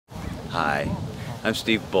Hi, I'm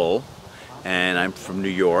Steve Bull, and I'm from New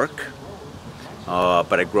York,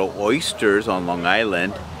 but I grow oysters on Long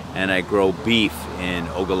Island, and I grow beef in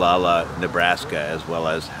Ogallala, Nebraska, as well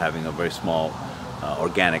as having a very small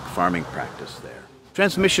organic farming practice there.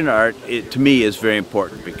 Transmission art, to me, is very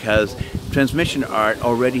important because transmission art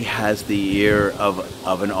already has the ear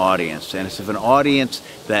of an audience, and it's of an audience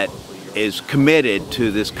that is committed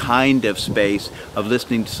to this kind of space of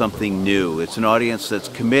listening to something new. It's an audience that's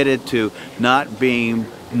committed to not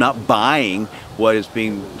buying what is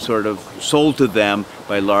being sort of sold to them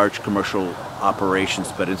by large commercial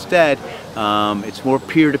operations, but instead it's more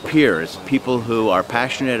peer-to-peer. It's people who are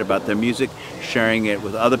passionate about their music sharing it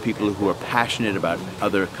with other people who are passionate about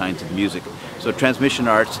other kinds of music. So transmission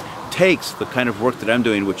arts takes the kind of work that I'm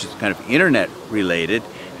doing, which is kind of internet related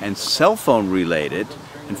and cell phone related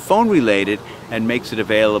and phone related, and makes it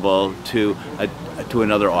available to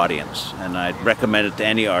another audience. And I'd recommend it to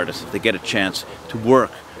any artist if they get a chance to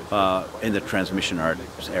work in the transmission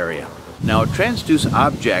arts area. Now, a transduce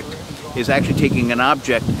object is actually taking an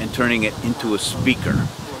object and turning it into a speaker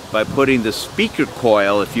by putting the speaker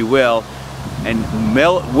coil, if you will, and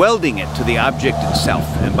welding it to the object itself.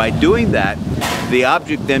 And by doing that, the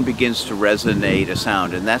object then begins to resonate a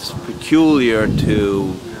sound, and that's peculiar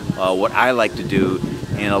to what I like to do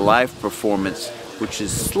in a live performance, which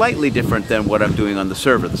is slightly different than what I'm doing on the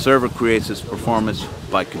server. The server creates its performance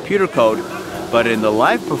by computer code, but in the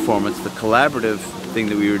live performance, the collaborative thing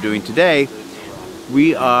that we were doing today,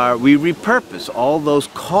 we repurpose all those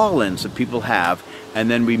call-ins that people have,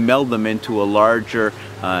 and then we meld them into a larger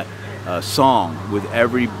song with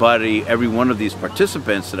every one of these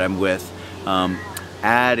participants that I'm with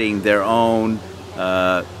adding their own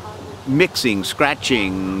mixing,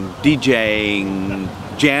 scratching, DJing,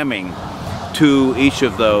 jamming to each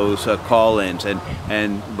of those call-ins,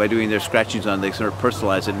 and by doing their scratchings on, they sort of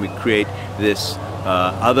personalize it, and we create this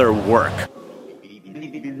other work.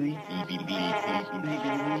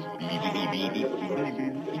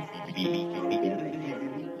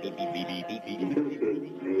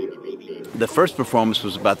 The first performance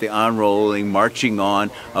was about the unrolling, marching on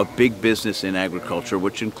of big business in agriculture,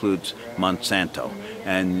 which includes Monsanto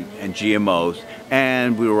and GMOs,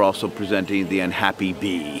 and we were also presenting the unhappy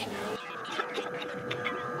bee.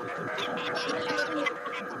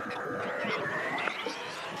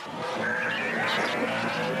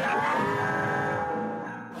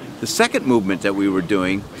 The second movement that we were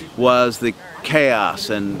doing was the chaos,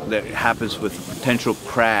 and that happens with the potential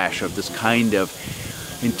crash of this kind of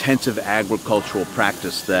intensive agricultural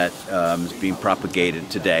practice that is being propagated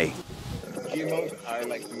today. GMOs are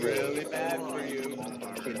like really bad for you.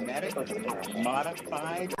 Genetic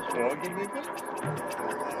modified organisms?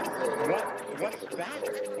 What's that?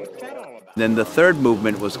 What's that all about? Then the third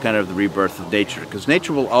movement was kind of the rebirth of nature, because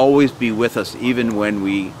nature will always be with us even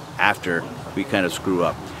when after we kind of screw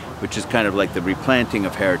up, which is kind of like the replanting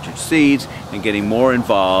of heritage seeds and getting more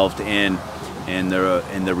involved in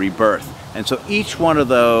the rebirth. And so each one of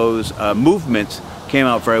those movements came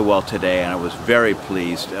out very well today, and I was very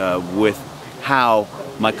pleased with how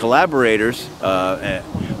my collaborators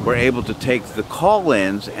were able to take the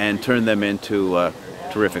call-ins and turn them into a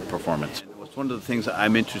terrific performance. One of the things that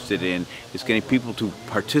I'm interested in is getting people to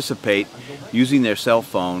participate using their cell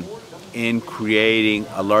phone in creating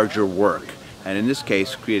a larger work, and in this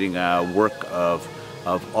case creating a work of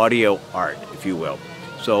audio art, if you will.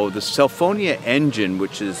 So the Cellphonia engine,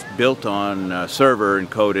 which is built on server and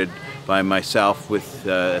coded by myself with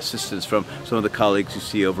assistance from some of the colleagues you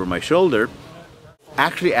see over my shoulder,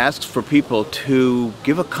 actually asks for people to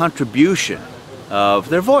give a contribution of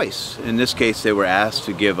their voice. In this case, they were asked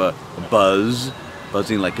to give a buzz,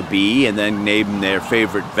 buzzing like a bee, and then name their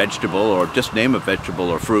favorite vegetable, or just name a vegetable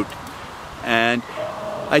or fruit. And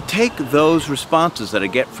I take those responses that I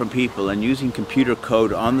get from people, and using computer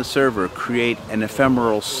code on the server, create an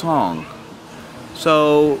ephemeral song.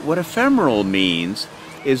 So what ephemeral means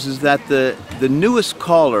is that the newest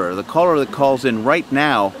caller, the caller that calls in right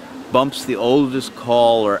now, bumps the oldest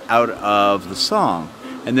caller out of the song.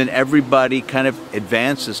 And then everybody kind of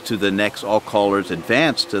advances to the next, all callers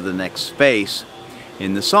advance to the next space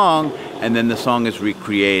in the song, and then the song is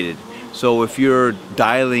recreated. So if you're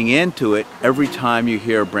dialing into it, every time you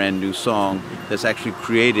hear a brand new song that's actually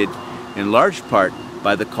created in large part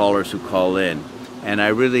by the callers who call in. And I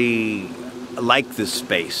really like this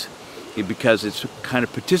space because it's kind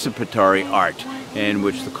of participatory art in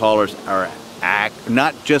which the callers are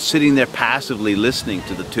not just sitting there passively listening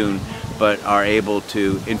to the tune, but are able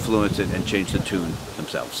to influence it and change the tune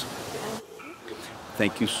themselves.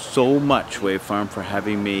 Thank you so much, Wave Farm, for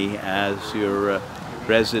having me as your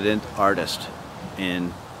resident artist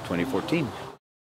in 2014.